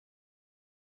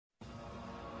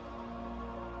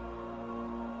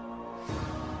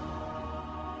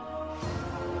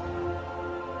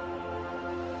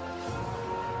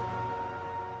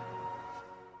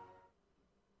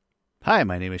Hi,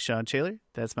 my name is Sean Shaler.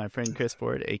 That's my friend Chris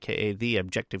Ford, a.k.a. The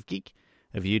Objective Geek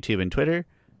of YouTube and Twitter,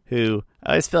 who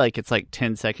I always feel like it's like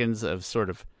 10 seconds of sort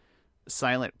of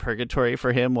silent purgatory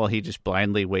for him while he just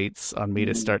blindly waits on me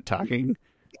to start talking.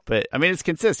 But, I mean, it's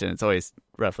consistent. It's always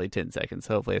roughly 10 seconds.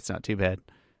 Hopefully it's not too bad.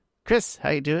 Chris,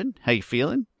 how you doing? How you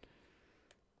feeling?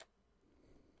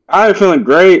 I'm feeling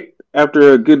great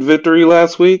after a good victory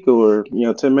last week, or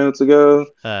 10 minutes ago.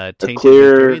 A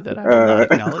Victory that I will not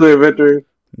acknowledge. clear victory.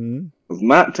 Mm-hmm. Was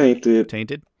not tainted.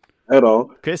 Tainted at all.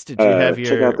 Chris, did you have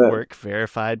your work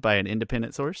verified by an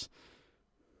independent source?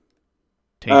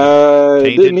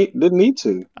 Tainted? Didn't need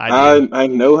to. I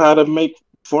know how to make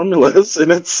formulas in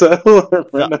Excel.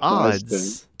 The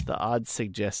odds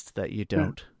suggest that you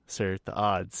don't, sir. The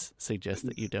odds suggest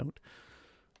that you don't.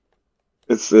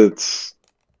 It's the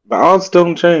odds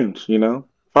don't change, If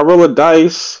I roll a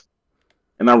dice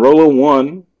and I roll a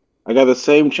 1, I got the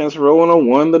same chance of rolling a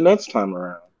 1 the next time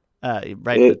around. Right,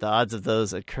 but the odds of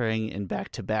those occurring in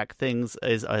back-to-back things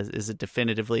is a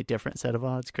definitively different set of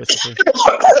odds, Christopher.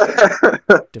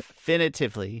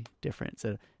 Definitively different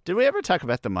set. Did we ever talk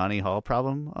about the Monty Hall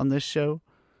problem on this show?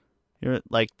 I don't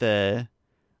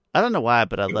know why,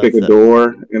 but I love pick a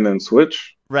door and then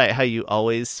switch. Right, how you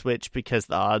always switch because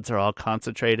the odds are all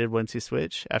concentrated once you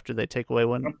switch after they take away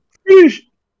one.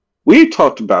 We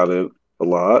talked about it a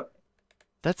lot.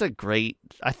 That's I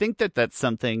think that's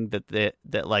something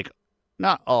that like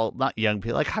not young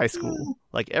people, like high school,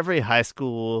 like every high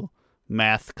school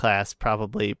math class,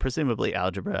 presumably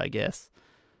algebra, I guess,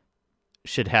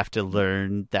 should have to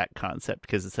learn that concept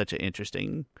because it's such an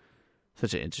interesting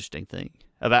thing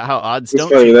about how odds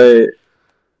don't change.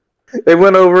 They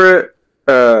went over it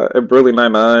at Burley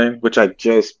 99, which I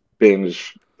just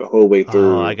binged the whole way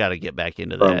through. Oh, I got to get back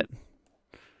into that.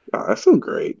 Oh, that's so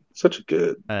great. Such a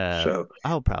good show.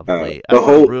 I'll probably I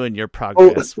won't ruin your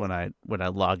progress when I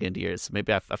log into yours. So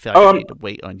maybe I feel like I need to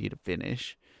wait on you to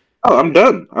finish. Oh, I'm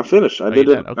done. I finished. I did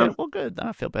it. Okay, well, good. Then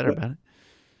I feel better about it.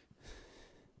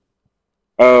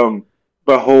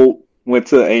 But Holt went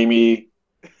to Amy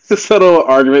to settle an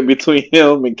argument between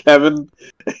him and Kevin,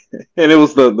 and it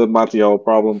was the Monty Hall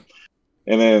problem.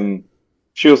 And then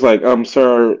she was like,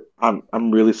 "Sir,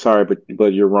 I'm really sorry,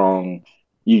 but you're wrong.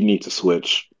 You need to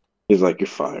switch." He's like, "You're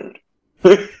fired."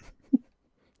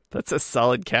 That's a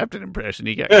solid captain impression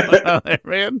you got going on there,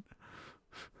 man.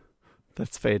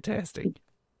 That's fantastic.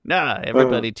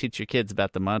 Everybody teach your kids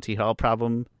about the Monty Hall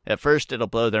problem. At first, it'll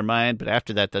blow their mind, but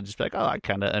after that, they'll just be like, "Oh, I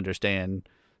kind of understand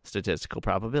statistical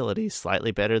probabilities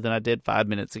slightly better than I did 5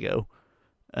 minutes ago."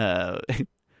 But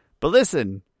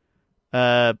listen,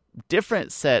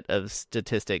 different set of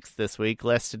statistics this week,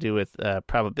 less to do with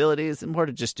probabilities and more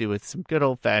to just do with some good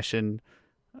old-fashioned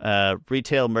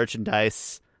retail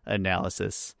merchandise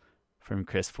analysis from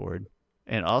Chris Ford,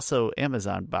 and also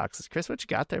Amazon boxes. Chris, what you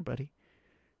got there, buddy?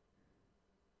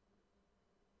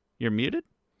 You're muted?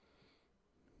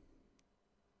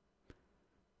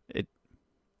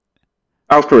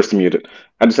 I was first muted.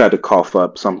 I just had to cough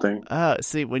up something.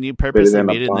 See, when you purposely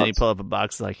muted and then you pull up a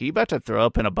box, like, are you about to throw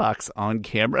up in a box on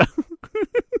camera?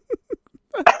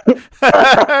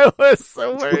 I was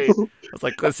so worried. I was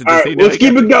like, listen, let's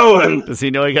keep it going. Does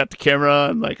he know he got the camera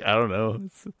on? Like, I don't know.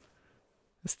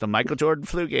 It's the Michael Jordan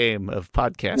flu game of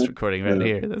podcast recording right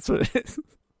here. That's what it is.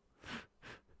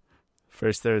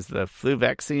 First, there's the flu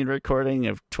vaccine recording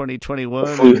of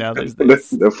 2021, and now there's this.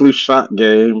 The flu shot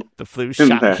game. The flu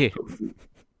shot game.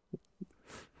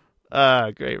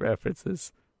 Great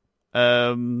references.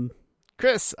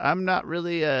 Chris, I'm not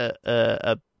really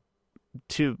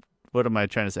what am I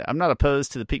trying to say? I'm not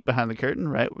opposed to the peek behind the curtain,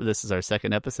 right? This is our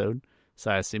second episode,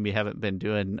 so I assume you haven't been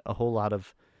doing a whole lot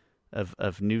of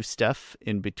new stuff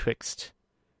in betwixt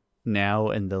now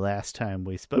and the last time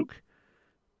we spoke.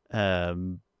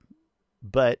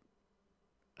 But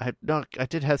I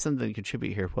did have something to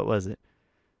contribute here. What was it?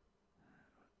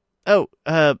 Oh,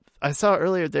 I saw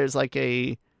earlier there's like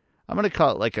I'm going to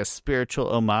call it like a spiritual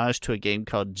homage to a game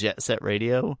called Jet Set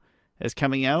Radio is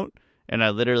coming out. And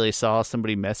I literally saw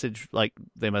somebody message, like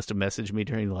they must have messaged me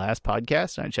during the last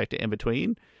podcast, and I checked it in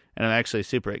between, and I'm actually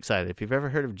super excited. If you've ever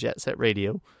heard of Jet Set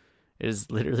Radio, it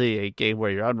is literally a game where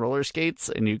you're on roller skates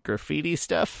and you graffiti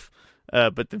stuff,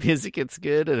 but the music gets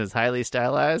good and is highly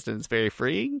stylized and it's very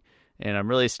freeing, and I'm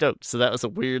really stoked. So that was a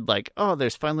weird, like, oh,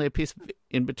 there's finally a piece of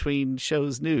in between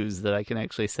shows news that I can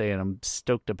actually say, and I'm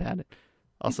stoked about it.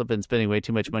 Also been spending way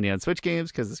too much money on Switch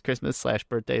games because it's Christmas /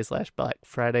 birthday / Black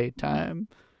Friday time.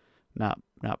 Not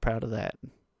proud of that. So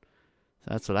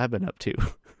that's what I've been up to.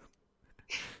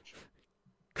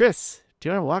 Chris, do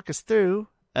you want to walk us through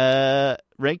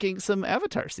ranking some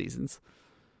Avatar seasons?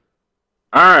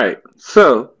 All right.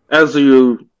 So, as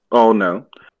you all know,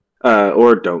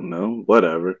 or don't know,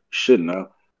 whatever, should know.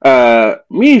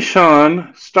 Me and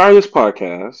Sean started this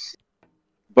podcast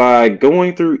by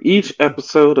going through each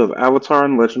episode of Avatar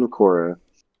and Legend of Korra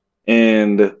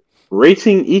and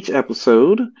rating each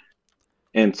episode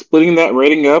and splitting that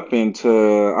rating up into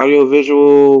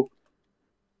audiovisual,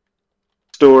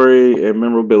 story, and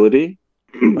memorability,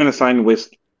 and assigning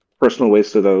personal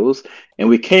weights to those. And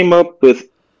we came up with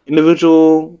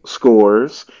individual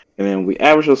scores, and then we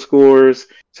average those scores.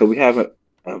 So we have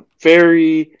a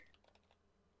very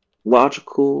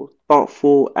logical,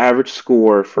 thoughtful average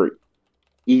score for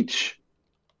each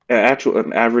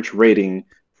an average rating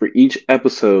for each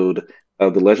episode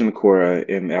of The Legend of Korra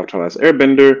in Avatar: Last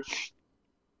Airbender.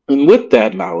 And with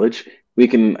that knowledge,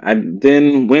 I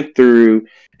then went through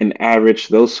and averaged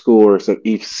those scores of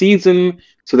each season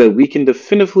so that we can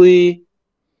definitively,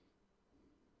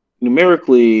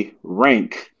 numerically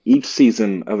rank each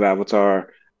season of Avatar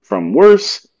from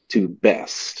worst to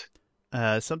best.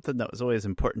 Something that was always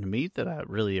important to me that I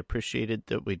really appreciated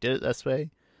that we did it this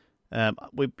way.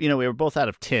 We were both out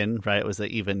of 10, right? It was an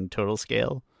even total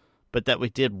scale, but that we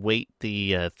did weight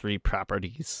the three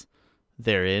properties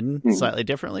therein slightly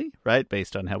differently, right?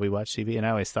 Based on how we watch TV. And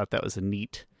I always thought that was a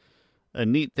neat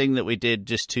thing that we did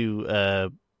just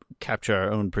to capture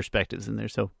our own perspectives in there.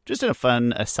 So just a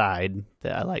fun aside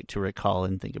that I like to recall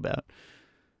and think about.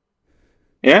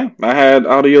 Yeah, I had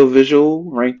audio visual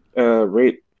rate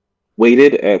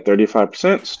weighted at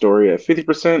 35%, story at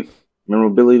 50%,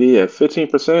 memorability at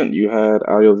 15%. You had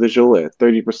audio visual at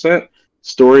 30%,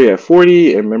 story at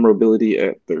 40%, and memorability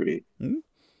at 30%. Mm-hmm.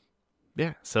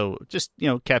 Yeah, so just,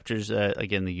 captures,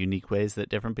 again, the unique ways that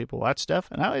different people watch stuff,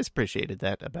 and I always appreciated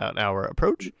that about our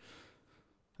approach,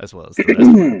 as well as the rest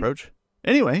of our approach.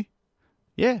 Anyway,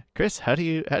 yeah, Chris, how do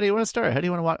you want to start? How do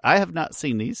you want to watch? I have not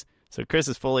seen these, so Chris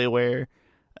is fully aware.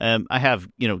 I have,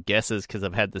 guesses because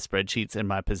I've had the spreadsheets in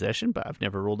my possession, but I've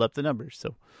never rolled up the numbers,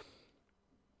 so.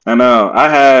 I know,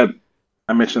 I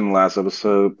mentioned in the last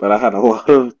episode, but I had a lot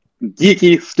of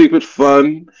geeky, stupid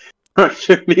fun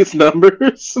crunching these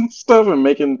numbers and stuff and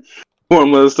making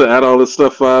formulas to add all this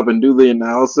stuff up and do the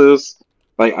analysis.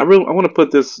 Like, I want to put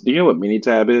this. Do you know what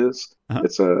Minitab is? Uh-huh.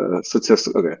 It's a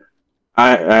statistic. Okay,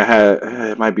 I had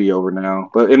it might be over now,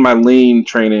 but in my lean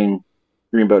training,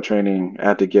 green belt training, I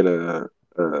had to get a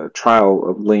trial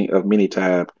of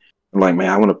Minitab. I'm like,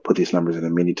 man, I want to put these numbers in a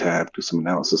Minitab, do some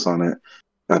analysis on it.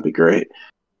 That'd be great.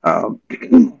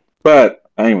 But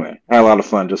anyway, I had a lot of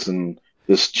fun just in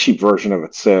this cheap version of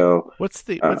Excel. What's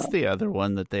the other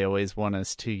one that they always want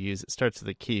us to use? It starts with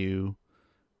a Q,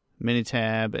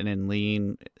 Minitab, and in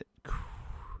lean,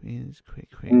 quiz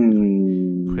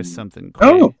something.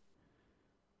 Oh,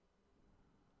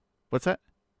 what's that?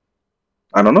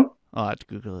 I don't know. I'll have to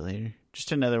Google it later.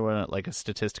 Just another one, like a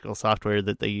statistical software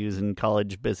that they use in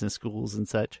college business schools and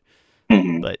such.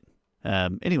 Mm-hmm. But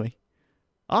anyway,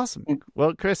 awesome.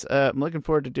 Well, Chris, I'm looking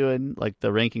forward to doing like the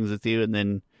rankings with you, and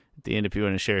then at the end, if you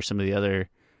want to share some of the other,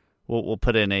 we'll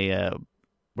put in a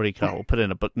We'll put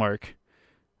in a bookmark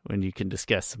when you can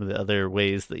discuss some of the other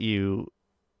ways that you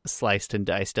sliced and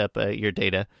diced up your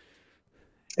data.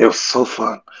 It was so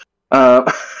fun.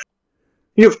 I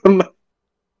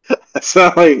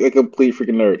sound like a complete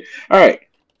freaking nerd. All right.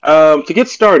 To get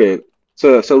started,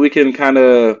 so we can kind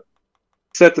of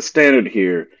set the standard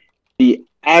here. The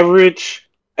average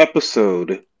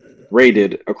episode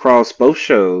rated across both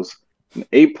shows an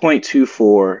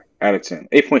 8.24 out of 10.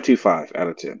 8.25 out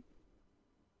of 10.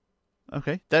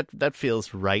 Okay. That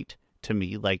feels right to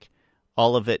me. Like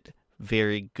all of it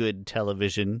very good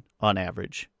television on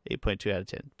average. 8.2 out of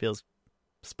 10. Feels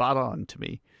spot on to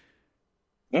me.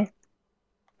 Yeah.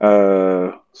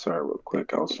 Sorry, real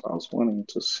quick. I was wanting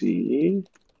to see.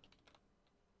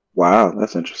 Wow,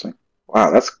 that's interesting.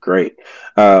 Wow, that's great.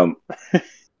 The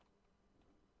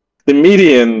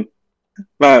median.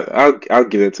 I'll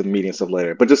get into median stuff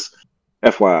later, but just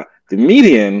FYI, the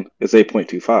median is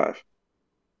 8.25.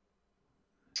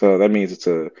 So that means it's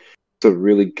a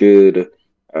really good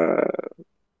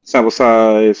sample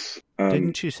size.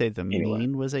 Didn't you say the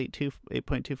mean was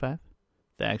 8.25?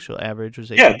 The actual average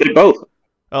was 8.25? Yeah, they both.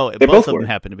 Oh, both of them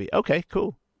happen to be. Okay,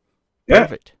 cool. Yeah.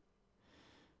 Perfect.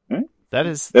 Right. That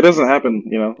doesn't happen,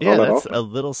 Yeah, that's often. a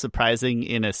little surprising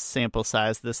in a sample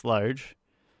size this large.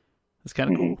 It's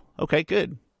kind of cool. Okay,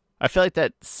 good. I feel like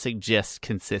that suggests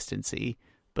consistency,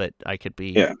 but I could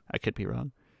be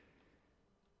wrong.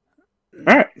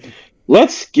 All right,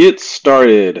 let's get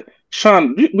started.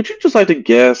 Sean, would you just like to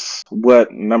guess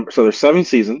what number? So there's 7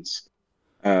 seasons.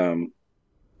 Of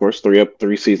course,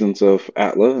 3 seasons of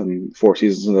ATLA and 4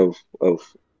 seasons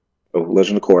of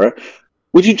Legend of Korra.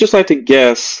 Would you just like to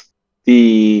guess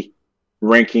the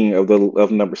ranking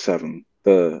of number 7,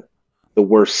 the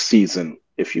worst season,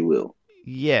 if you will.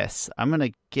 Yes, I'm going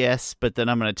to guess, but then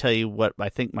I'm going to tell you what I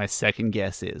think my second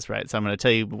guess is, right? So I'm going to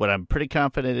tell you what I'm pretty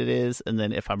confident it is, and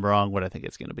then if I'm wrong, what I think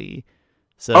it's going to be.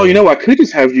 So, I could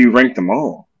just have you rank them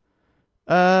all.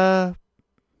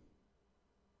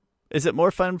 Is it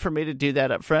more fun for me to do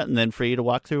that up front and then for you to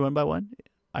walk through one by one?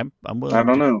 I'm willing. I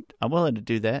don't know. I'm willing to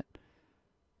do that.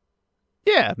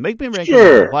 Yeah, make me rank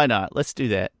Sure. them all. Why not? Let's do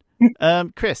that.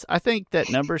 Chris, I think that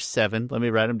number 7. Let me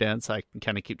write them down so I can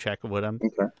kind of keep track of what I'm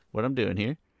doing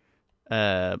here.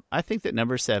 I think that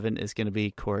number 7 is going to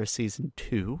be Korra season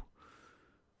 2.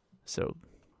 So,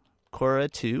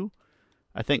 Korra 2.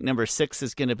 I think number 6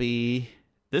 is going to be.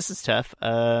 This is tough.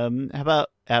 How about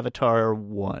Avatar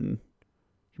 1?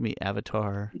 Give me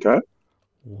Avatar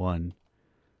 1.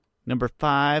 Number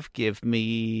 5, give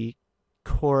me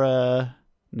Korra.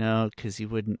 No, because you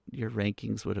wouldn't. Your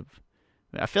rankings would have.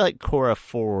 I feel like Korra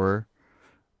 4,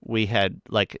 we had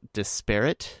like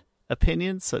disparate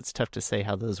opinions, so it's tough to say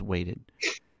how those weighted.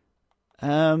 Give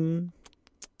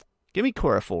me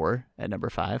Korra 4 at number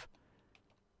 5.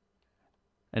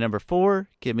 At number 4,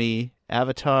 give me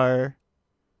Avatar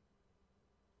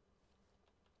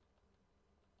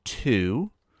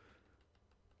 2.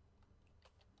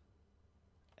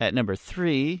 At number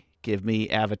 3, give me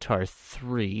Avatar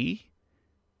 3.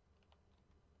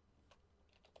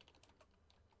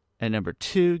 At number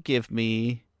 2, give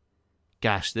me...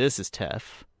 Gosh, this is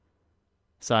tough.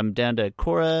 So I'm down to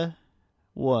Korra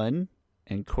 1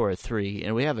 and Korra 3,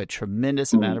 and we have a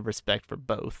tremendous amount of respect for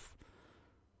both.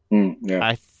 Yeah.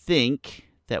 I think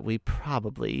that we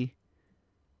probably...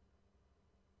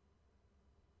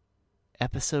 And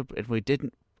we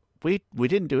didn't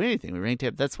do anything. We ranked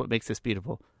it. That's what makes this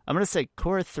beautiful. I'm going to say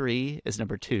Korra 3 is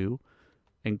number 2,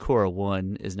 and Korra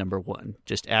 1 is number 1.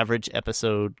 Just average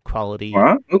episode quality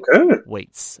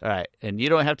weights. All right. And you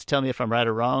don't have to tell me if I'm right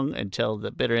or wrong until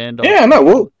the bitter end.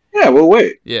 We'll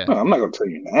wait. Yeah. No, I'm not going to tell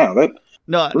you now.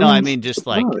 No, I mean just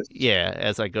like,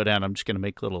 as I go down, I'm just going to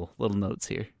make little notes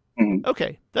here. Mm-hmm.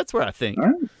 Okay. That's where I think.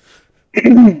 All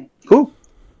right. Cool.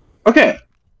 Okay.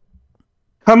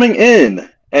 Coming in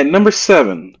at number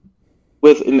 7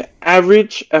 with an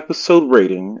average episode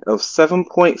rating of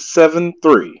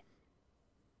 7.73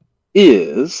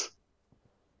 is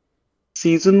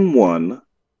season 1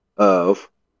 of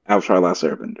Avatar: Last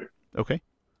Airbender. Okay.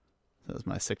 That was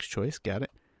my 6th choice. Got it.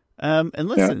 And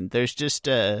listen, there's just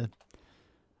there's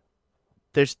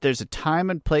a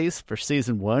time and place for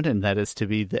season 1, and that is to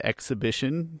be the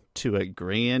exhibition to a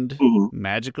grand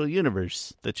magical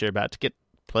universe that you're about to get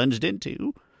plunged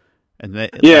into. And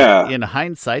that, in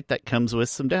hindsight, that comes with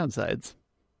some downsides.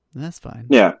 That's fine.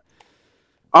 Yeah.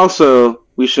 Also,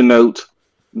 we should note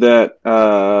that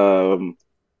The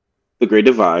Great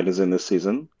Divide is in this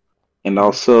season. And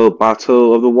also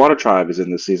Bato of the Water Tribe is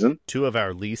in this season. 2 of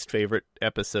our least favorite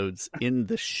episodes in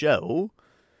the show.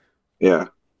 Yeah.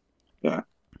 Yeah,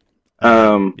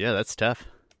 that's tough.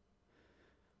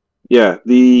 Yeah,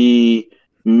 the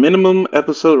minimum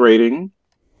episode rating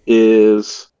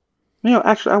is...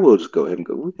 actually, I will just go ahead and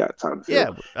go. We got time to fill.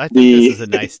 Yeah, I think this is a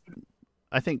nice...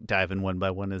 I think diving one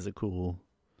by one is a cool...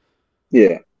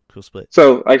 Yeah. Cool split.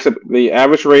 So, like I said, the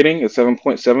average rating is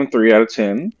 7.73 out of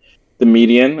 10. The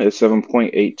median is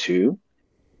 7.82.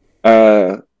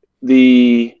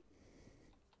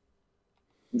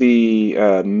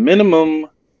 The minimum,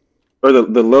 or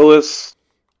the lowest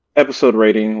episode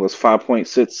rating was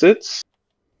 5.66.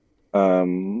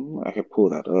 I can pull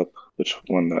that up, which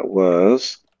one that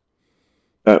was.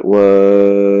 That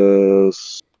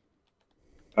was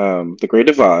The Great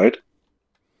Divide.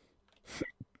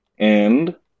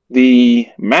 And the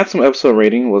maximum episode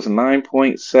rating was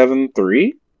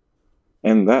 9.73.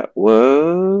 And that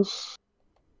was...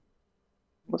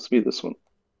 Must be this one.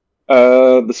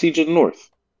 The Siege of the North.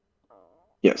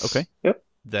 Yes. Okay. Yep.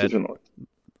 Siege of the North.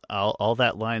 All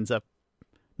that lines up,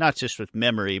 not just with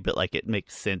memory, but like it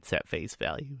makes sense at face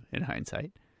value in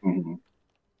hindsight. Mm-hmm.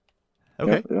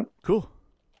 Okay. Yep. Cool.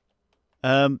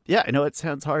 Yeah, I know it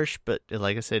sounds harsh, but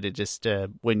like I said, it just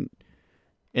when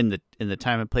in the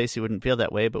time and place you wouldn't feel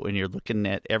that way, but when you're looking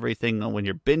at everything, when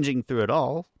you're binging through it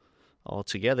all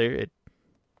together, it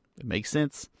makes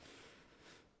sense.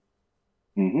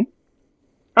 Mm-hmm.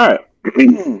 All right.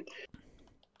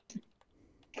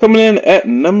 Coming in at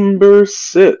number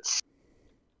 6,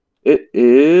 it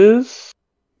is...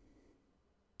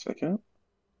 Second. I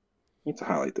need to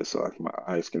highlight this so my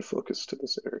eyes can focus to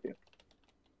this area.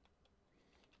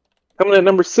 Coming in at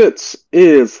number 6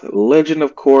 is Legend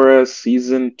of Korra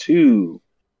Season 2.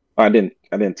 I didn't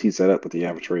tease that up with the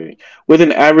average rating. With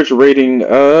an average rating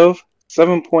of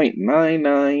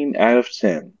 7.99 out of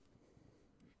 10.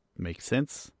 Makes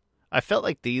sense. I felt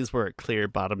like these were a clear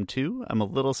bottom two. I'm a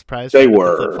little surprised They right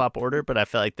at the flip were. flop order, but I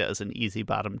felt like that was an easy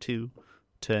bottom two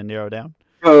to narrow down.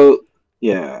 So,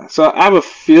 yeah. So I have a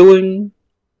feeling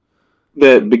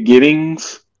that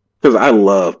Beginnings, because I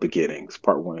love Beginnings,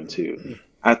 part 1 and 2.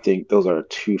 I think those are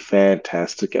two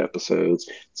fantastic episodes.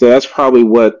 So that's probably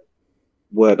what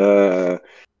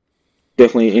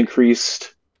definitely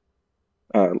increased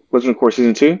Legend of Korra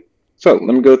Season 2. So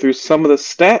let me go through some of the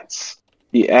stats.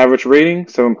 The average rating,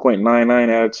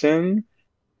 7.99 out of 10.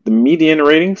 The median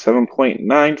rating,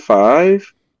 7.95.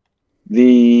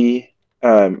 The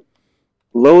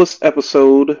lowest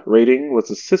episode rating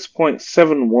was a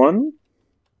 6.71.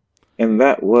 And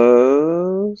that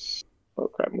was... Oh,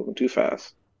 crap, moving too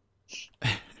fast.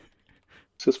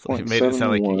 So it made it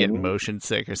sound like you're getting motion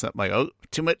sick or something. Like, oh,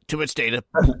 too much data.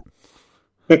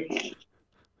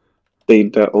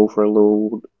 Data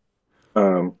overload.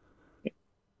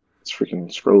 It's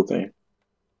freaking scroll thing.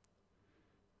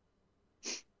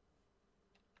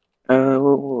 What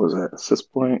was that?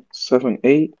 6.78?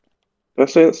 Did I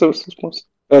say that?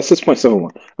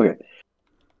 6.71. Okay.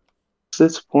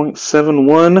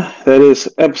 6.71. That is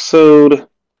episode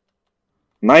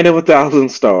Night of 1,000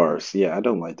 Stars. Yeah, I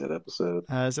don't like that episode.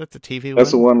 Is that the TV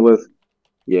That's one? The one with...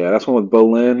 Yeah, that's one with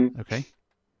Bolin. Okay.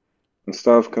 And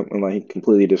stuff. Like, he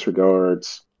completely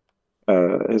disregards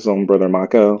his own brother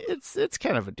Mako. It's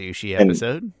kind of a douchey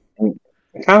episode. And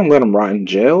kind of let him rot in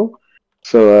jail.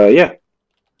 So, yeah.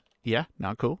 Yeah,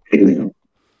 not cool.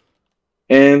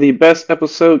 And the best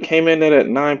episode came in at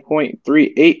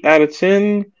 9.38 out of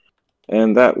 10.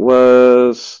 And that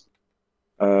was...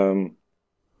 I'm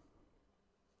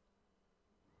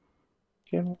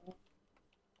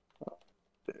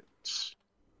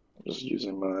just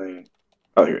using my...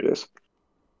 Oh, here it is.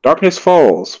 Darkness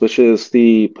Falls, which is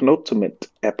the penultimate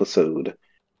episode.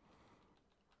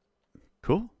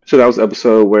 Cool. So that was the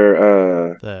episode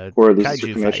where Korra loses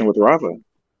her connection with Rava.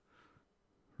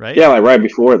 Right? Yeah, like right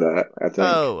before that, I think.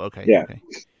 Oh, okay. Yeah. Okay.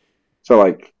 So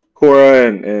like Korra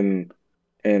and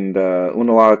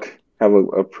Unalaq have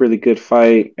a pretty good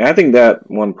fight. And I think that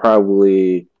one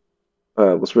probably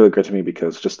was really good to me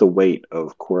because just the weight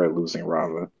of Korra losing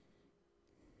Rava.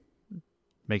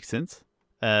 Makes sense.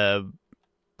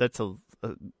 That's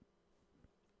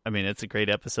I mean, it's a great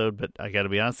episode, but I got to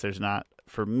be honest,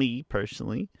 for me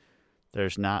personally,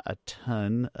 there's not a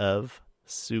ton of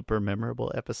super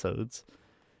memorable episodes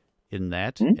in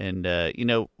that. Mm-hmm.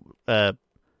 And,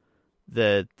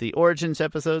 the Origins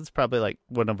episode's probably like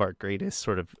one of our greatest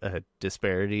sort of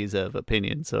disparities of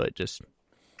opinion. So it just...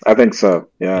 I think so.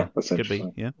 Yeah, that's could be.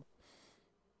 Yeah.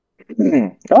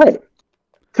 All right.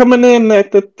 Coming in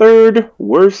at the third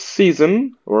worst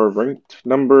season, or ranked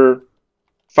number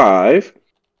 5,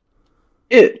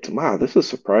 It. Wow, this is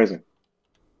surprising.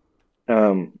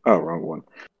 Wrong one.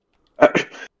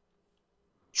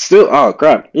 Still, oh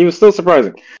crap, even still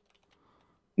surprising.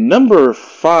 Number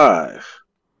 5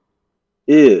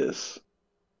 is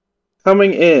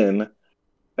coming in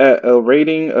at a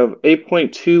rating of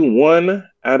 8.21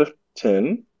 out of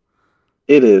 10.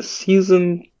 It is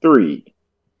season 3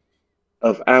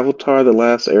 of Avatar: The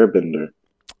Last Airbender.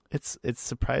 It's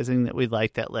surprising that we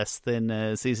like that less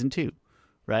than season 2,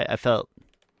 right? I felt,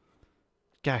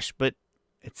 gosh, but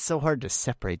it's so hard to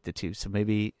separate the two. So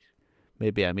maybe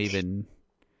I'm even...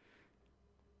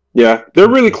 Yeah, they're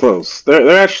really close.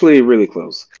 They're actually really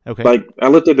close. Okay. Like, I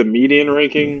looked at the median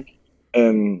ranking,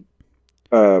 and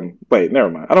wait, never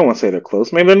mind. I don't want to say they're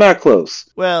close. Maybe they're not close.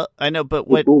 Well, I know, but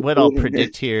what I'll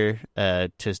predict here,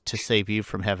 to save you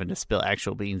from having to spill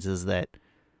actual beans, is that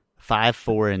 5,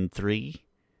 4, and 3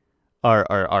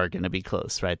 are going to be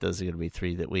close, right? Those are going to be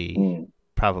 3 that we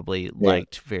probably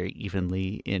liked very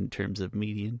evenly in terms of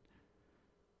median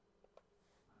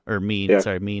or mean. Yeah.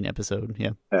 Sorry, mean episode.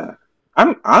 Yeah. Yeah.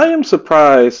 I am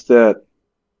surprised that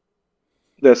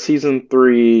season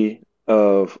 3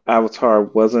 of Avatar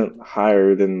wasn't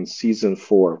higher than season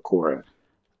 4 of Korra.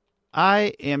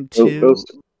 I am too.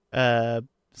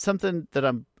 Something that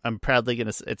I'm proudly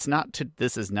gonna. It's not to.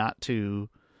 This is not to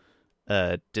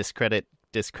discredit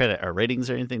our ratings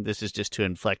or anything. This is just to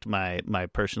inflect my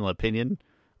personal opinion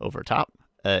over top.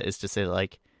 Is to say,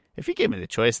 like, if you gave me the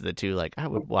choice of the two, like, I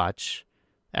would watch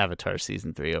Avatar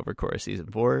season 3 over Korra season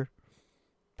 4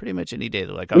 pretty much any day.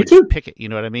 Like, I would just pick it. You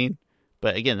know what I mean?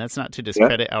 But again, that's not to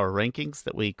discredit our rankings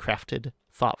that we crafted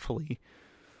thoughtfully.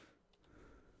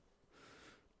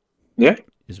 Yeah.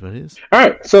 Is what it is. All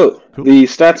right. So the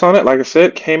stats on it, like I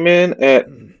said, came in at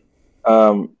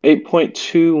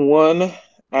 8.21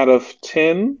 out of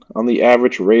 10 on the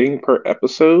average rating per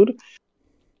episode.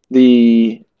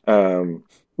 The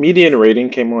Median rating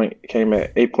came at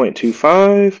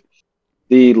 8.25.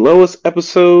 The lowest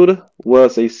episode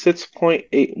was a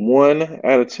 6.81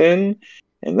 out of 10.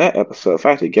 And that episode, if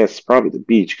I had to guess, probably the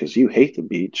beach because you hate the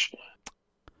beach.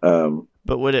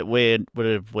 But would it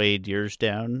have weighed yours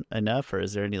down enough, or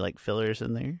is there any like fillers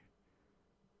in there?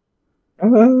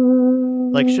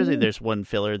 Like, surely there's one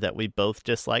filler that we both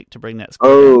dislike to bring that score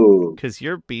down. Because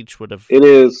your beach would have. It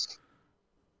is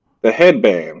the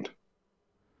headband.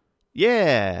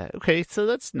 Yeah. Okay. So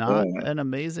that's not an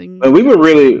amazing. And we were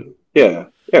really, we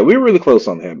were really close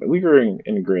on him. We were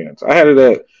in agreement. I had it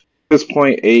at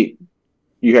 6.8.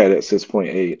 You had it at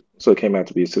 6.8, so it came out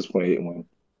to be 6.81.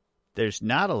 There's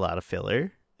not a lot of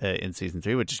filler in season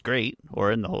 3, which is great,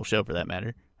 or in the whole show for that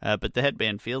matter. But the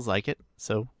headband feels like it,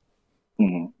 so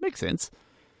makes sense.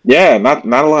 Yeah, not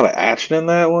a lot of action in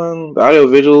that one. The audio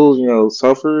visuals,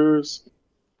 suffers.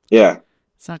 Yeah,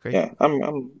 it's not great. Yeah,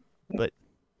 but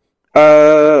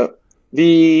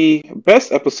the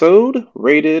best episode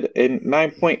rated a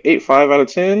 9.85 out of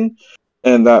 10,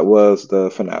 and that was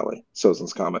the finale,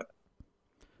 Sozin's Comet.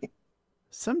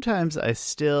 Sometimes I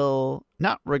still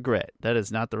not regret. That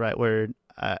is not the right word.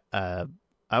 I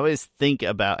always think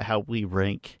about how we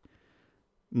rank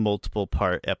multiple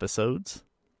part episodes,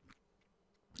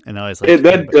 and I always like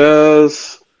that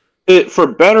does it for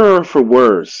better or for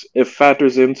worse. It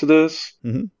factors into this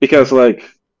because like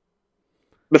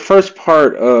the first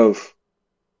part of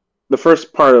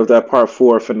that part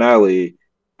 4 finale,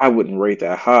 I wouldn't rate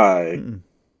that high,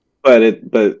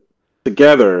 but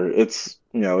together it's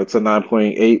it's a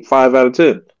 9.85 out of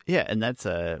 10. Yeah, and that's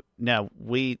now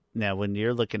when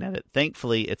you're looking at it,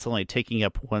 thankfully it's only taking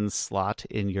up one slot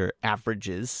in your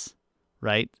averages,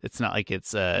 right? It's not like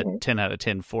it's 10 out of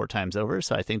 10 4 times over,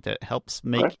 so I think that helps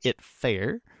make it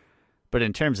fair. But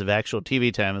in terms of actual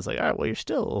TV time, it's like, all right, well,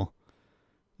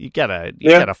 you got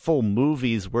a full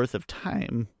movie's worth of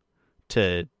time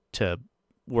to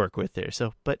work with there.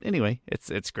 So, but anyway,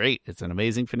 it's great. It's an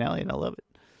amazing finale, and I love it.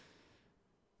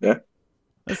 Yeah.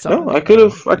 No, I could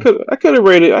have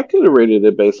rated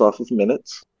it based off of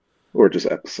minutes or just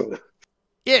episode.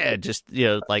 Yeah, just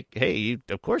like, hey,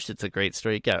 of course it's a great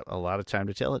story. You got a lot of time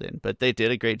to tell it in, but they did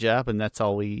a great job, and that's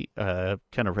all we kind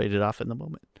of rated off in the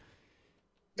moment.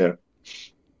 Yeah.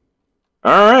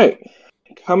 All right,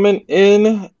 coming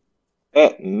in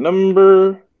at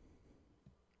number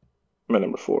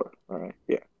 4. All right,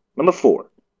 yeah, number 4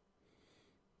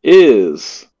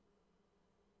 is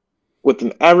with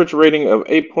an average rating of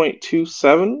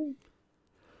 8.27.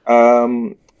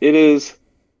 It is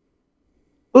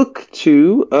Book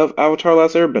 2 of Avatar: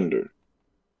 Last Airbender.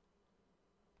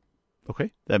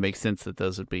 Okay, that makes sense that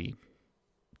those would be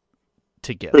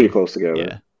together. Pretty close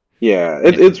together. Yeah.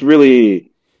 It's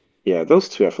really, those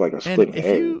two I feel like are splitting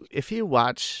hairs. If you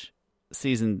watch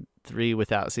season 3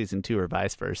 without season 2 or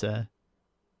vice versa,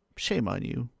 shame on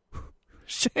you.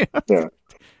 Shame on you.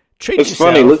 Treat it's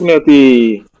yourself. Funny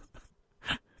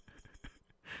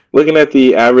looking at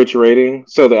the average rating.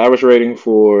 So the average rating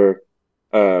for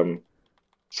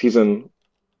season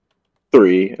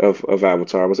 3 of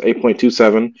Avatar was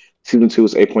 8.27. Season 2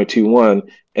 was 8.21,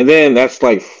 and then that's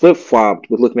like flip flopped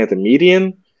with looking at the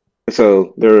median.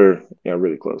 So they're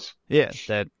really close. Yeah,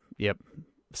 yep.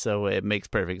 So it makes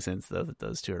perfect sense though that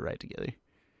those two are right together.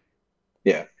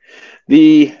 Yeah,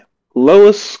 the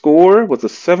lowest score was a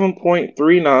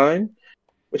 7.39,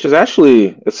 which is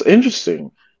it's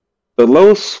interesting. The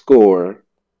lowest score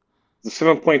is a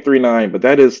 7.39, but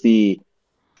that is the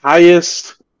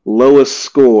lowest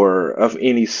score of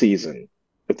any season,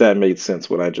 if that made sense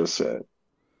what I just said.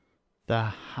 The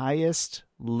highest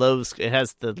it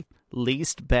has the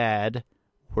least bad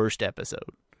worst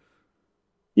episode.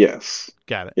 Yes.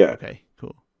 Got it. Yeah. Okay,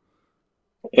 cool.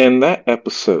 And that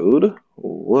episode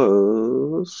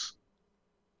was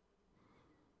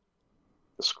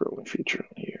the scrolling feature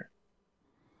here.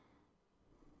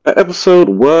 That episode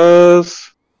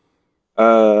was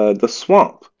The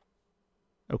Swamp.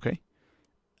 Okay.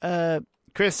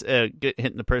 Chris,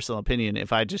 hitting the personal opinion.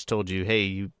 If I just told you,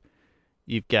 hey,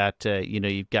 you've got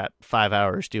 5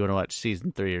 hours. Do you want to watch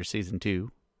season 3 or season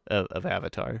 2 of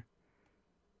Avatar?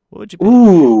 What would you pick?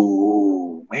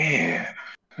 Ooh, man.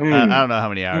 I don't know how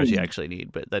many hours you actually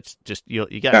need, but that's just you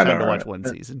got time to watch one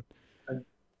season.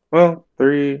 Well,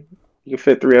 3. You can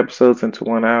fit 3 episodes into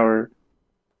 1 hour.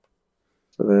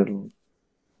 So then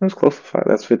that's close to 5.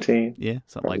 That's 15. Yeah,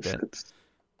 something like that.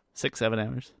 6-7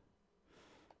 hours.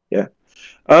 Yeah.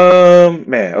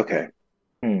 Man, okay.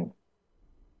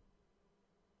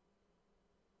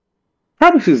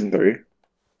 Probably season 3.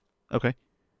 Okay.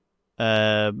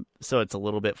 So it's a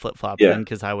little bit flip flop then,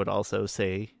 because I would also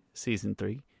say season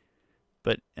 3.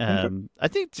 But I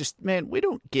think just, man, we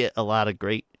don't get a lot of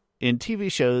great in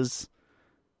TV shows.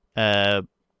 I'm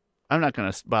not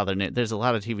gonna bother. There's a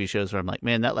lot of TV shows where I'm like,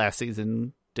 man, that last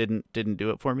season didn't do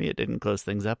it for me. It didn't close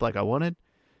things up like I wanted.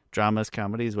 Dramas,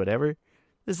 comedies, whatever.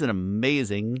 This is an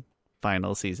amazing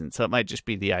final season. So it might just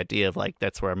be the idea of like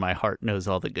that's where my heart knows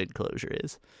all the good closure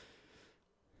is.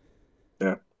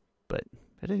 Yeah. But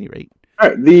at any rate, all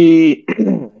right.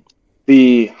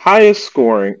 The highest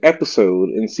scoring episode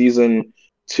in season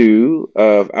 2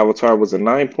 of Avatar was a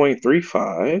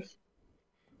 9.35.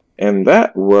 And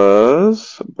that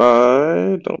was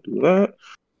by, don't do that.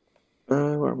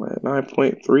 Where am I at?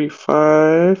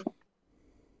 9.35.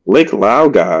 Lake Lao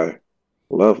Guy.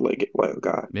 Love Lake Lao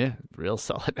Guy. Yeah, real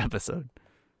solid episode.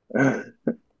 Yeah.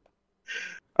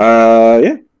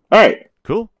 All right.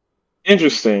 Cool.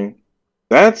 Interesting.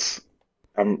 That's,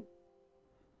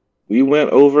 we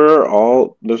went over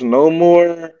all, there's no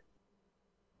more.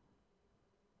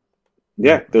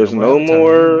 Yeah, there's no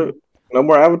more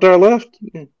Avatar left.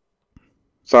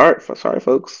 Sorry,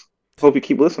 folks. Hope you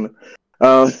keep listening.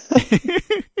 Coming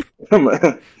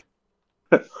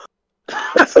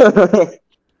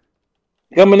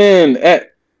in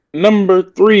at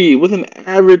number 3 with an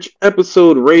average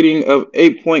episode rating of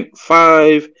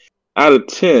 8.5 out of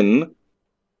 10.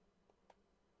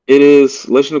 It is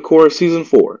Legend of Korra Season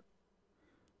 4.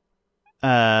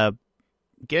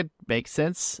 Good, makes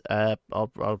sense.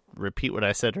 I'll repeat what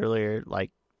I said earlier.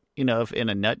 Like, you know, if in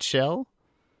a nutshell,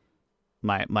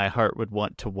 my heart would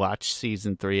want to watch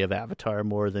season 3 of Avatar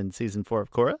more than season 4 of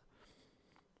Korra.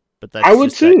 But that's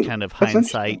just that kind of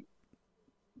hindsight.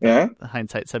 Yeah,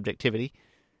 hindsight subjectivity.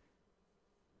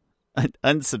 An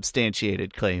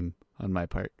unsubstantiated claim on my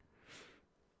part.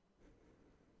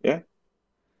 Yeah.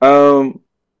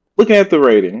 Looking at the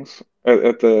ratings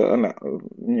at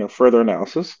the further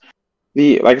analysis,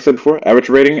 like I said before, average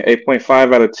rating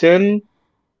 8.5 out of 10.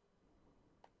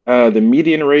 The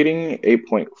median rating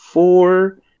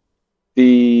 8.4.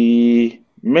 The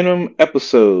minimum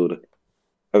episode,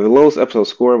 the lowest episode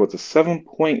score was a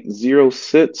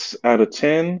 7.06 out of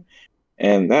 10,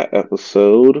 and that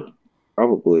episode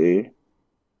probably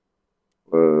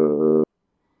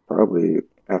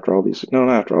after all these not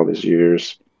after all these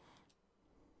years.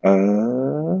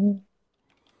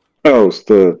 It's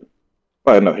the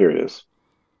here it is.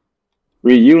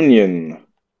 Reunion.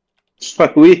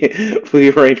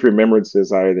 we rank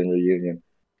Remembrances higher than Reunion.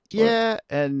 Yeah,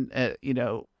 and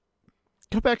go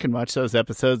back and watch those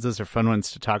episodes. Those are fun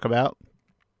ones to talk about.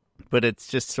 But it's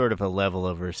just sort of a level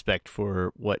of respect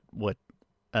for what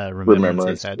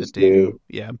Remembrances had to do.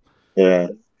 Yeah. Yeah.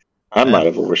 I might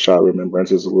have overshot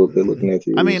Remembrances a little bit looking at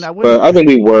these. I mean, I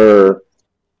think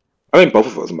both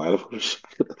of us might have overshot.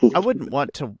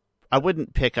 I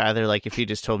wouldn't pick either. Like, if you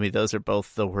just told me those are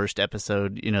both the worst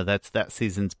episode, that's that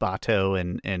season's Bato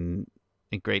and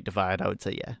Great Divide, I would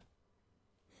say yeah.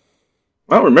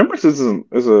 Well, Remembrances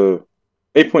is a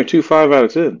 8.25 out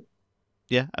of 10.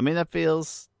 Yeah, I mean that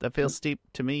feels steep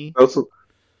to me. So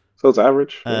it's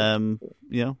average. But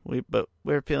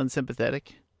we're feeling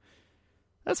sympathetic.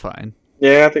 That's fine.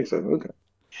 Yeah, I think so. Okay.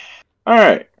 All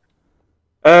right.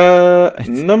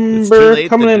 Number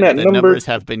coming in at number. Numbers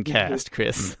have been cast,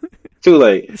 Chris. Too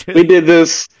late. We did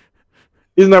this.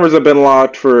 These numbers have been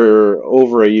locked for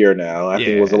over a year now. I think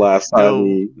it was the last time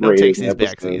we rated takesies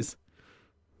backsies.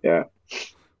 Yeah.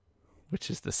 Which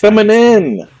is the coming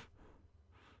in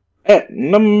at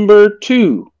number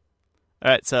 2.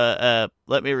 All right, so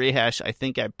let me rehash. I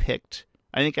think I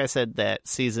said that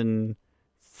season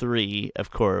 3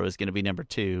 of Korra was going to be number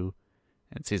 2,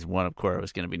 and season 1 of Korra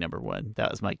was going to be number 1. That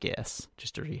was my guess,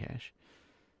 just to rehash.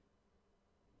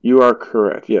 You are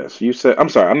correct. Yes, you said. I'm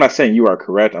sorry. I'm not saying you are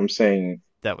correct. I'm saying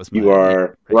that was you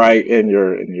are right in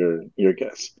your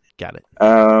guess. Got it.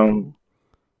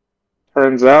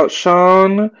 Turns out,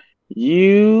 Sean,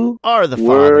 you are the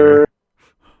father.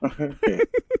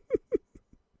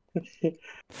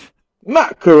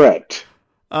 Not correct.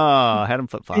 Oh, I had him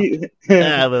flip-flopped.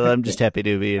 Well, I'm just happy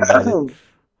to be invited.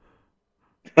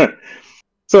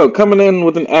 So, coming in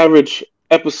with an average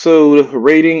episode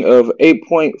rating of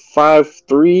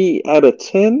 8.53 out of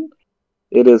 10,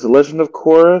 it is Legend of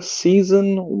Korra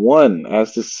Season 1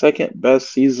 as the second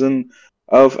best season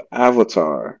of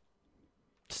Avatar.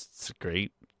 It's a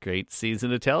great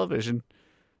season of television.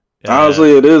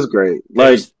 Honestly, it is great.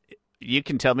 Like, you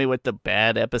can tell me what the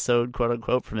bad episode, quote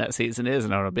unquote, from that season is,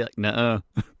 and I'll be like, "Nuh."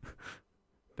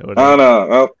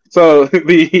 No. So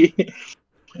going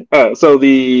through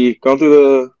the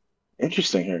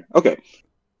interesting here. Okay,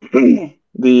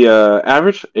 the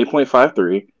average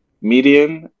 8.53,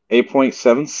 median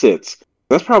 8.76.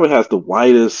 That probably has the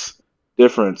widest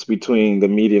difference between the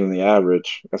median and the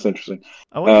average. That's interesting.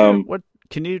 I wonder what.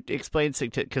 Can you explain?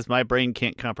 Because my brain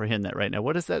can't comprehend that right now.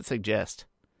 What does that suggest?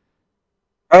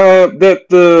 That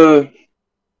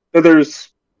that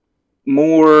there's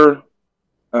more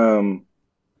that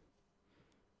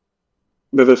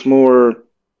there's more.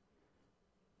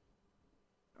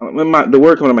 The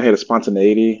word coming to my head is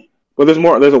spontaneity, but there's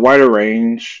more. There's a wider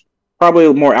range.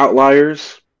 Probably more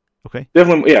outliers. Okay.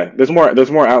 Definitely, yeah. There's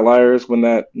more outliers when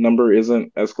that number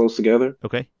isn't as close together.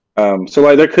 Okay. So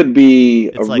like there could be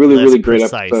It's a like really less really great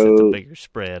precise. episode. It's a bigger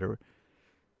spread, or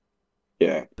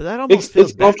Yeah, but that almost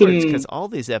feels it's backwards often because all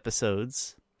these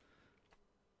episodes.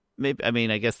 Maybe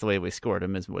I guess the way we scored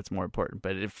them is what's more important.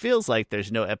 But it feels like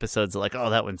there's no episodes like,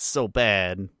 oh, that one's so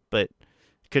bad, but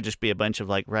it could just be a bunch of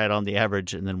like right on the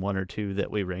average, and then one or two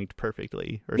that we ranked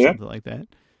perfectly, or something like that.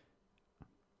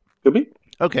 could be.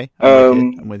 Okay,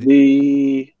 I'm with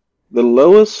you. The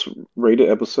lowest rated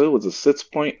episode was a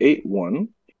 6.81,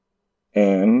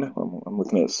 and I'm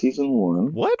looking at season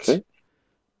 1. What? Okay.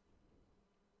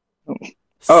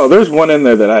 Oh, there's one in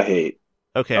there that I hate.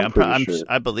 Okay, I'm pretty sure.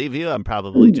 I believe you. I'm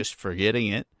probably just forgetting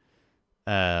it.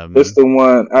 It's the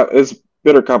one. It's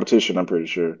Bitter Competition. I'm pretty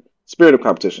sure. Spirit of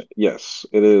Competition. Yes,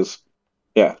 it is.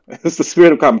 Yeah, it's the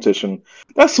Spirit of Competition.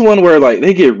 That's the one where like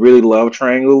they get really love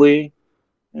triangle-y.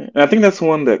 And I think that's the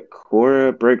one that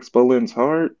Cora breaks Bolin's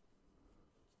heart.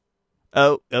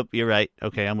 Oh, you're right.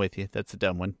 Okay, I'm with you. That's a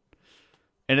dumb one.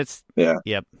 And it's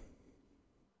Yep.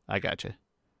 I gotcha.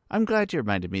 I'm glad you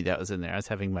reminded me that was in there. I was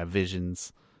having my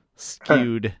visions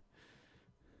skewed.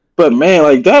 But man,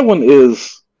 like that one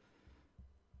is.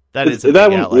 That is a big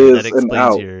outlier. That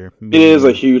explains your. It is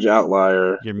a huge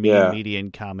outlier. Your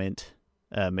median comment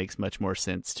makes much more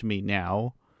sense to me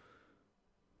now.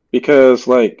 Because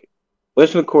like,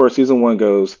 Legend of Korra season 1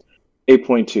 goes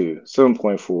 8.2,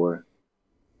 7.4.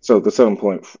 So the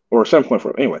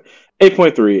 7.4 anyway,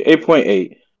 8.3,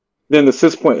 8.8. Then the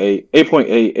 6.8,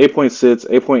 8.8, 8.6,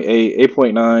 8.8,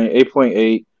 8.9,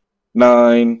 8.8,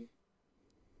 9,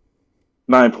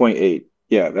 9.8.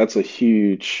 Yeah, that's a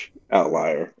huge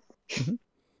outlier. Mm-hmm.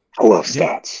 I love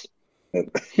stats.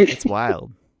 It's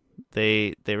wild.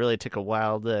 They really took a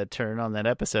wild turn on that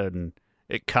episode, and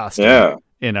it cost them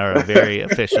in our very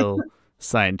official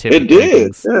scientific. It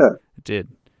did. rankings. Yeah, it did.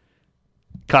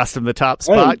 Cost them the top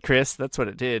spot, Chris. That's what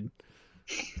it did.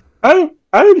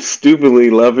 I'm stupidly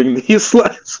loving these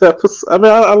last episodes. I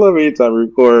mean, I love any time we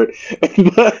record,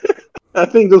 but I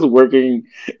think just working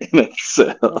in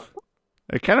Excel.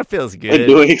 It kind of feels good. And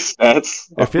doing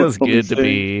stats. It feels good to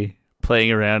be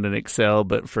playing around in Excel,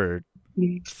 but for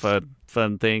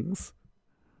fun things.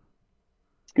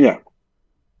 Yeah.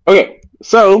 Okay,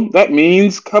 so that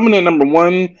means coming in number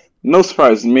 1, no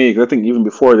surprise to me, because I think even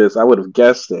before this, I would have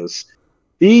guessed this.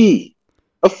 The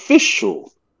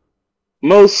official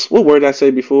what word did I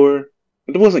say before?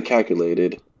 It wasn't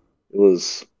calculated. It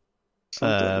was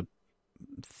something.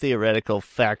 Theoretical,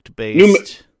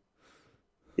 fact-based.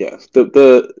 Yes,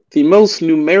 the most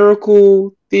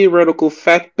numerical, theoretical,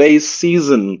 fact-based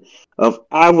season of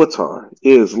Avatar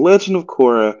is Legend of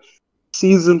Korra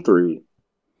Season 3,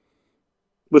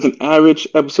 with an average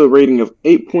episode rating of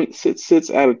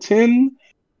 8.66 out of 10.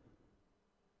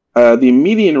 The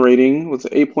median rating was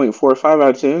 8.45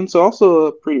 out of 10, so also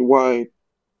a pretty wide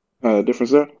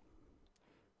difference there.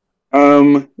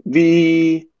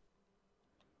 The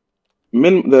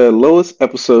lowest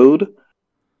episode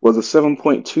was a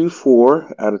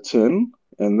 7.24 out of 10,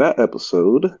 and that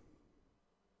episode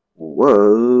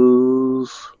was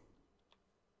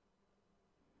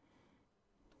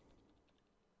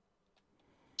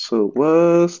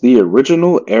the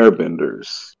original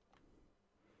Airbenders.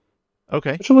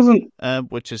 Okay.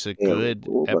 Which is a good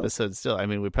episode still. I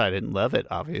mean, we probably didn't love it,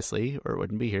 obviously, or it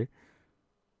wouldn't be here.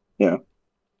 Yeah.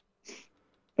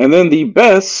 And then the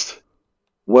best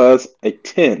was a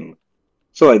 10.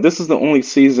 So, like, this is the only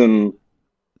season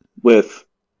with...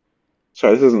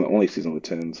 Sorry, this isn't the only season with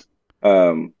 10s.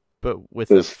 But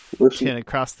with a 10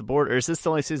 across the board, or is this the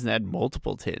only season that had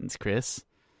multiple 10s, Chris?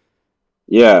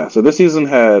 Yeah, so this season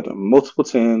had multiple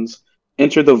 10s.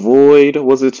 Enter the Void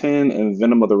was a 10, and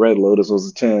Venom of the Red Lotus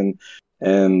was a 10.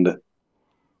 And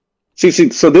see,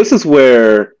 so this is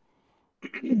where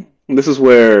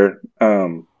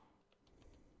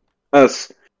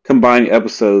us combining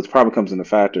episodes probably comes into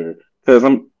factor, because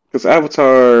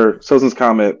Avatar, Sozin's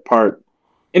Comet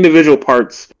individual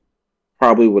parts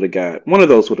probably would have got one of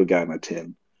those would have gotten a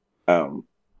 10,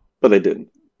 but they didn't.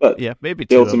 But yeah, maybe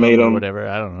 2 of them or whatever.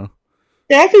 I don't know.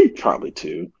 Yeah, I think probably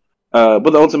 2. But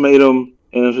the Ultimatum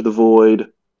and Enter the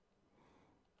Void.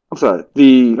 I'm sorry,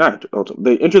 the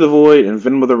Enter the Void and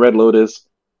Venom of the Red Lotus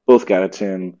both got a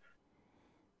 10.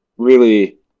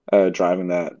 really driving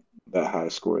that high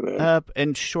score there.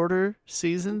 And shorter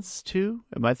seasons too.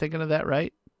 Am I thinking of that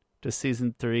right? Does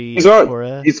season 3 He's of all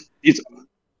Korra? he's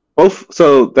both.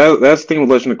 So that's the thing with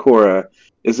Legend of Korra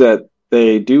is that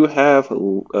they do have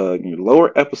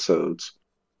lower episodes.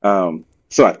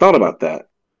 So I thought about that.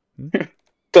 Hmm?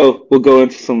 So we'll go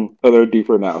into some other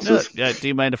deeper No, analysis. do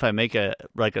you mind if I make a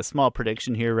small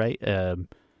prediction here? Right, Go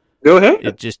it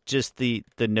ahead. just the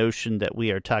notion that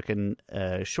we are talking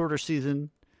shorter season,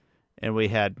 and we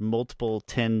had multiple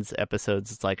tens episodes.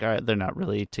 It's like, all right, they're not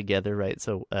really together, right?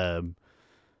 So,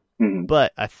 Mhm.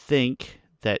 but I think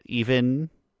that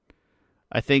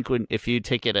I think when if you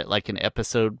take it at like an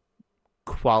episode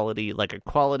quality, like a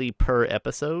quality per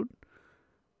episode,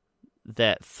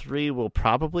 that 3 will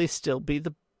probably still be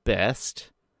the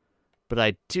best, but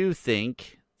I do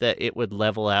think that it would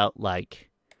level out like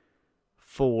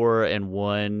 4 and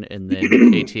 1, and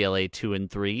then ATLA 2 and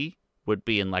 3 would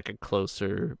be in like a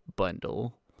closer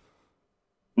bundle,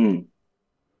 Hmm.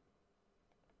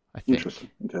 I think. Interesting.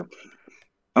 Okay.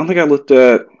 I don't think I looked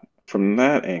at from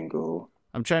that angle.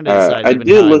 I'm trying to decide I even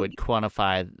did how I look. would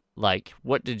quantify, like,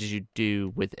 what did you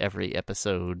do with every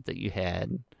episode that you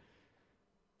had?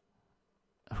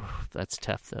 Oh, that's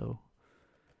tough, though.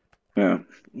 Yeah.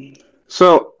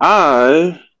 So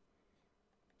I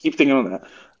keep thinking on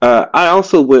that. I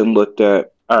also went and looked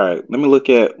at. All right, let me look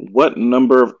at what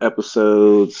number of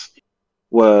episodes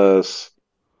was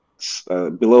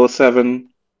below a 7,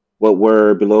 what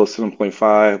were below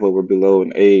 7.5, what were below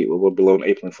an 8, what were below an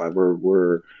 8.5,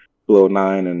 were below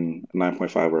 9, and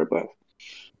 9.5 were above.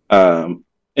 And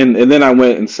then I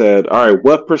went and said, all right,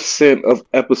 what percent of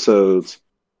episodes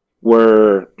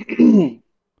were? Dang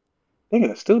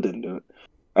it, I still didn't do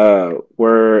it.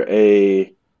 Were a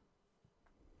it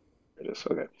is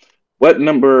okay.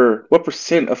 What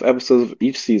percent of episodes of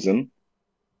each season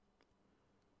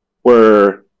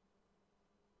were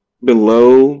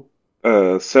below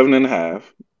 7.5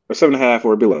 or 7.5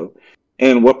 or below,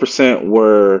 and what percent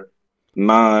were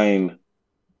 9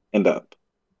 and up?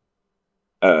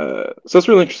 So it's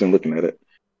really interesting looking at it.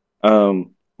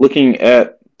 Looking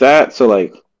at that, so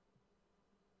like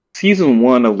season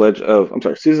one of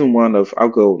I'll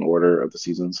go in order of the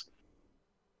seasons.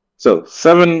 So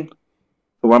 7,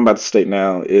 the one I'm about to state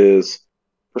now is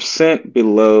percent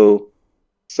below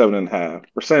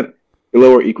 7.5%,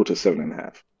 below or equal to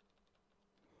 7.5.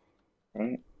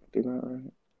 Right? Do that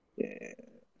right? Yeah.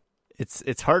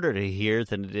 It's harder to hear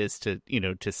than it is to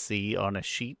to see on a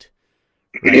sheet,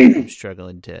 right? I'm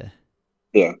struggling to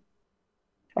Yeah.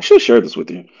 I should have shared this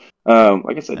with you. I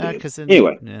guess I did. because then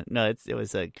Anyway, no, it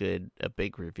was a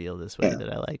big reveal this way yeah.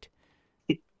 that I liked.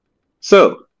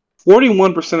 So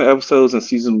 41% of episodes in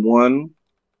season one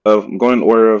of I'm going in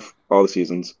order of all the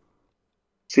seasons.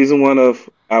 Season one of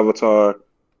Avatar,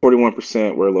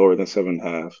 41% were lower than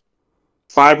 7.5.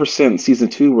 5% in season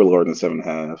two were lower than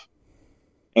 7.5.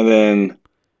 And then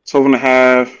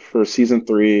 12.5 for season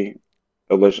three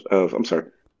I'm sorry,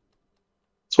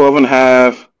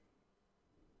 12.5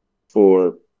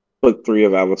 for book three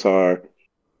of Avatar,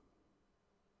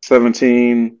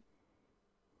 17.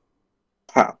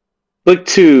 Wow. Book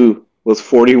two was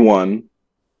 41%.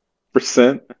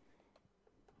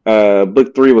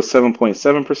 Book three was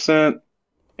 7.7%.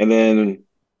 And then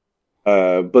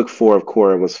book four of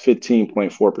Korra was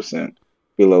 15.4%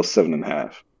 below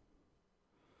 7.5.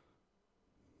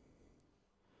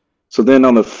 So then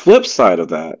on the flip side of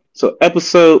that, so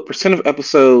percent of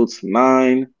episodes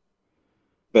 9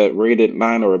 that rated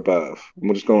 9 or above.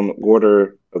 I'm just going in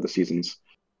order of the seasons.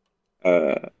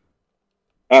 Uh,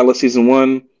 Atlas season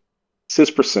 1,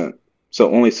 6%.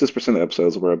 So only 6% of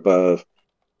episodes were above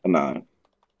a 9.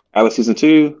 Atlas season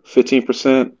 2,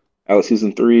 15%. Atlas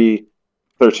season 3,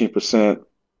 13%.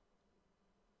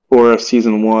 Korra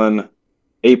season 1,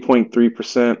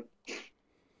 8.3%.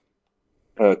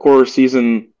 Korra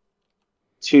season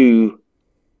 2,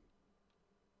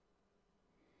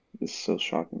 this is so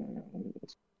shocking.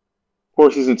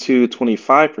 Korra season 2,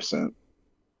 25%.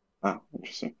 Wow,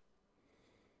 interesting.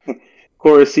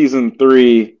 Korra season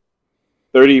 3,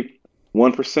 31%,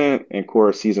 and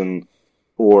Korra season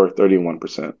 4,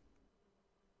 31%.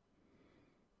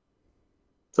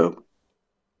 So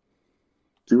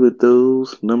do with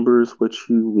those numbers what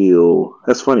you will.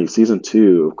 That's funny. Season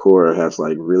 2 of Korra has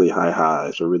like really high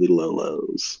highs or really low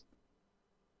lows.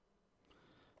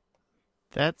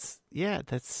 That's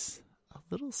a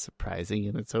little surprising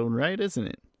in its own right, isn't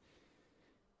it?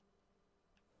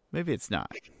 Maybe it's not.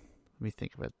 Let me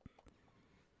think about.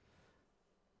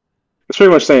 It's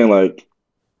pretty much saying like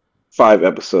 5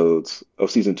 episodes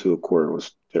of season 2 of Korra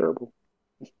was terrible.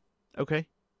 Okay.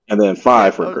 and then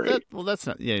 5 were great. That's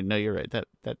not. Yeah, no, you're right.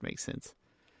 That makes sense.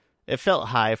 It felt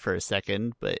high for a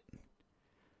second,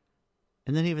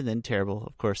 and then even then, terrible.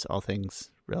 Of course, all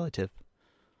things relative.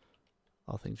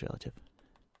 All things relative.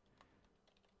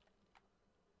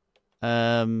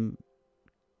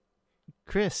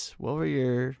 Chris, what were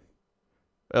your?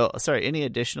 Oh, sorry. Any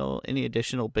additional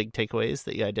big takeaways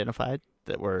that you identified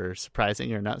that were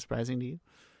surprising or not surprising to you?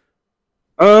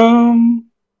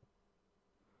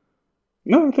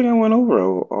 No, I think I went over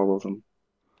all of them.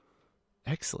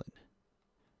 Excellent.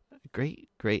 Great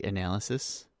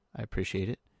analysis. I appreciate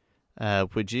it. Do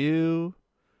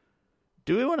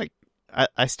we want to,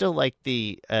 I still like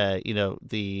the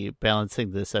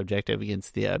balancing the subjective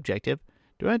against the objective.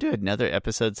 Do you want to do another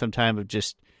episode sometime of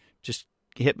just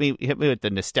hit me with the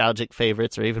nostalgic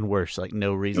favorites, or even worse, like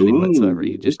no reasoning whatsoever.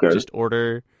 You just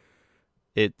order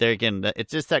it there again.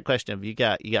 It's just that question of you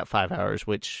got 5 hours.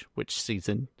 Which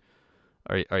season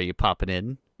are you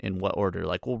popping in what order?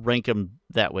 Like, we'll rank them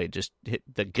that way. Just hit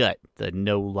the gut, the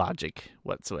no logic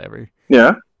whatsoever.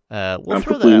 Yeah. We'll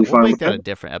throw that out. We'll make that a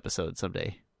different episode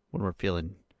someday when we're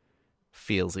feeling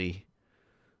feelsy.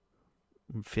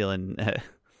 I'm feeling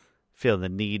the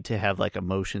need to have like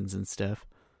emotions and stuff.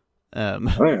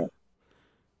 Yeah.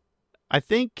 I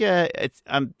think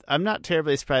I'm not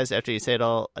terribly surprised after you say it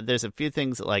all. There's a few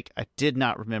things that, like, I did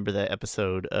not remember that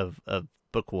episode of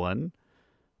book 1.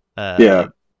 Yeah.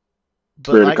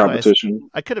 But likewise, competition.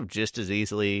 I could have just as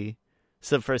easily.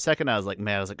 So for a second, I was like,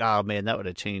 oh man, that would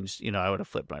have changed. I would have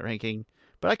flipped my ranking.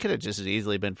 But I could have just as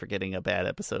easily been forgetting a bad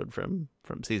episode from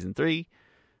season 3.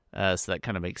 So that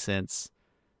kind of makes sense.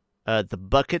 The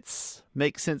buckets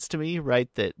make sense to me, right?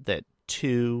 That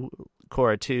 2,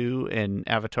 Korra 2 and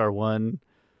Avatar 1,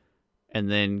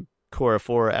 and then Korra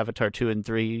 4, Avatar 2 and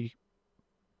 3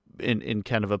 in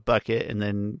kind of a bucket, and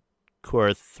then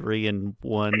Korra 3 and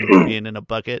 1 being in a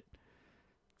bucket.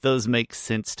 Those make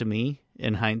sense to me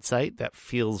in hindsight. That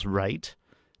feels right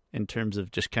in terms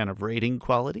of just kind of rating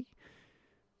quality.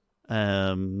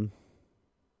 So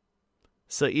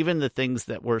even the things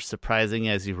that were surprising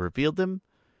as you revealed them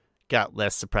got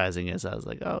less surprising as I was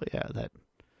like, oh yeah,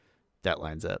 that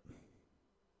lines up.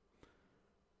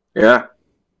 Yeah.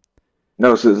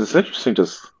 No, it's interesting.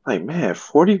 Just like, man,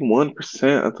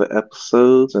 41% of the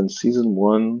episodes in season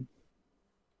 1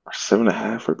 are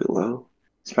 7.5 or below.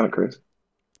 It's kind of crazy.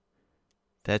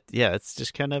 It's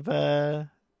just kind of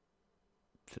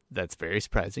that's very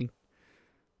surprising.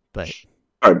 But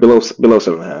all right, below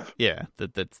 7.5. Yeah,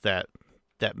 that's that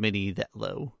many, that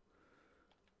low.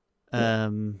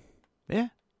 Yeah,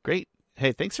 great.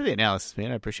 Hey, thanks for the analysis,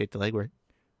 man. I appreciate the legwork.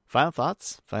 Final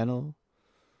thoughts? I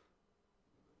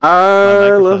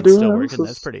love doing still working.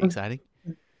 That's pretty exciting.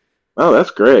 Oh, that's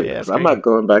great. Yeah, I'm not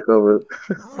going back over it.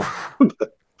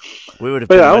 We would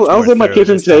have. I was at my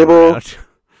kitchen table.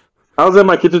 I was at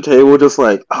my kitchen table, just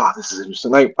like, oh, this is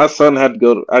interesting. Like, my son had to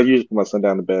go. I usually put my son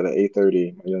down to bed at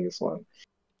 8:30. My youngest one.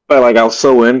 But like, I was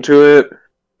so into it.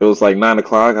 It was like 9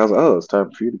 o'clock. I was like, oh, it's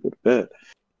time for you to go to bed.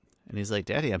 And he's like,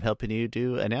 Daddy, I'm helping you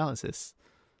do analysis.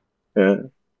 Yeah.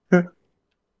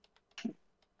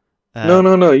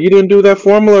 No. You didn't do that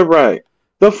formula right.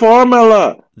 The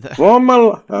formula.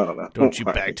 Formula. I don't know. Don't you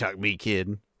backtalk me,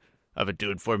 kid. I've been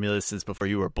doing formulas since before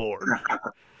you were born.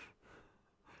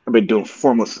 I've been doing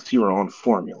formulas since you were on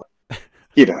formula.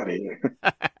 Get out of here.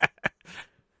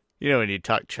 When you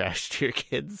talk trash to your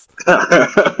kids.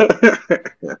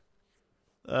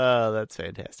 Oh, that's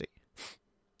fantastic.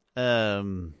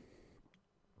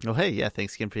 Oh, hey, yeah,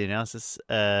 thanks again for the analysis.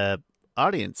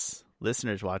 Audience,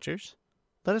 listeners, watchers,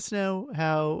 let us know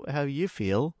how you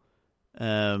feel.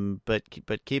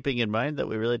 But keeping in mind that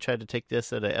we really tried to take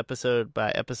this at an episode by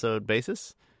episode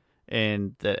basis,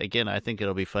 and that, again, I think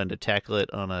it'll be fun to tackle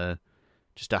it on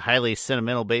just a highly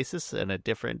sentimental basis, and a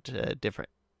different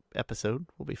episode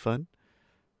will be fun.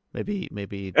 Maybe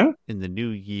in the new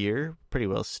year, pretty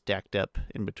well stacked up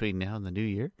in between now and the new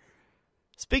year.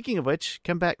 Speaking of which,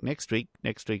 come back next week.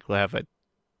 Next week we'll have a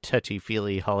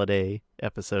touchy-feely holiday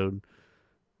episode.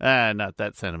 Not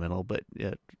that sentimental, but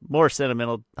more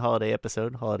sentimental holiday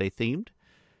episode, holiday-themed.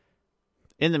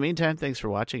 In the meantime, thanks for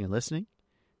watching and listening.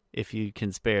 If you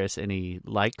can spare us any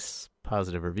likes,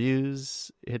 positive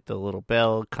reviews, hit the little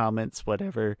bell, comments,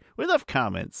 whatever. We love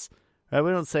comments. Right?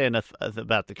 We don't say enough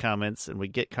about the comments, and we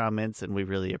get comments, and we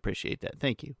really appreciate that.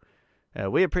 Thank you.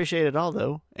 We appreciate it all,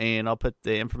 though, and I'll put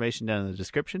the information down in the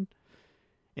description.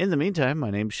 In the meantime,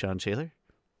 my name's Sean Shaler.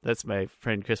 That's my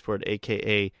friend Chris Ford,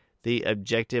 a.k.a. the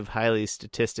objective, highly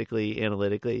statistically,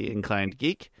 analytically inclined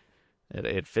geek.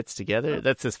 It fits together.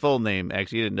 That's his full name,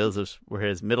 actually. You didn't know those were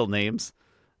his middle names.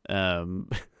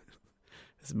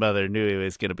 His mother knew he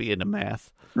was going to be into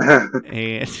math.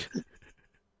 And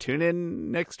tune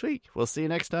in next week. We'll see you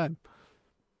next time.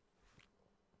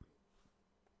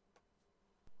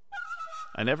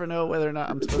 I never know whether or not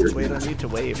I'm supposed to wait on you to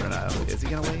wave or not. Is he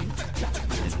going to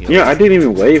wave? Yeah, I didn't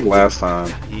even wave last time.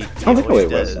 He I don't think I always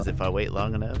waved last does time. if I wait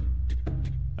long enough.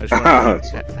 I just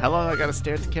wonder how long I got to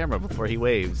stare at the camera before he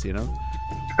waves, you know?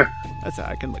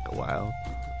 I can look a while.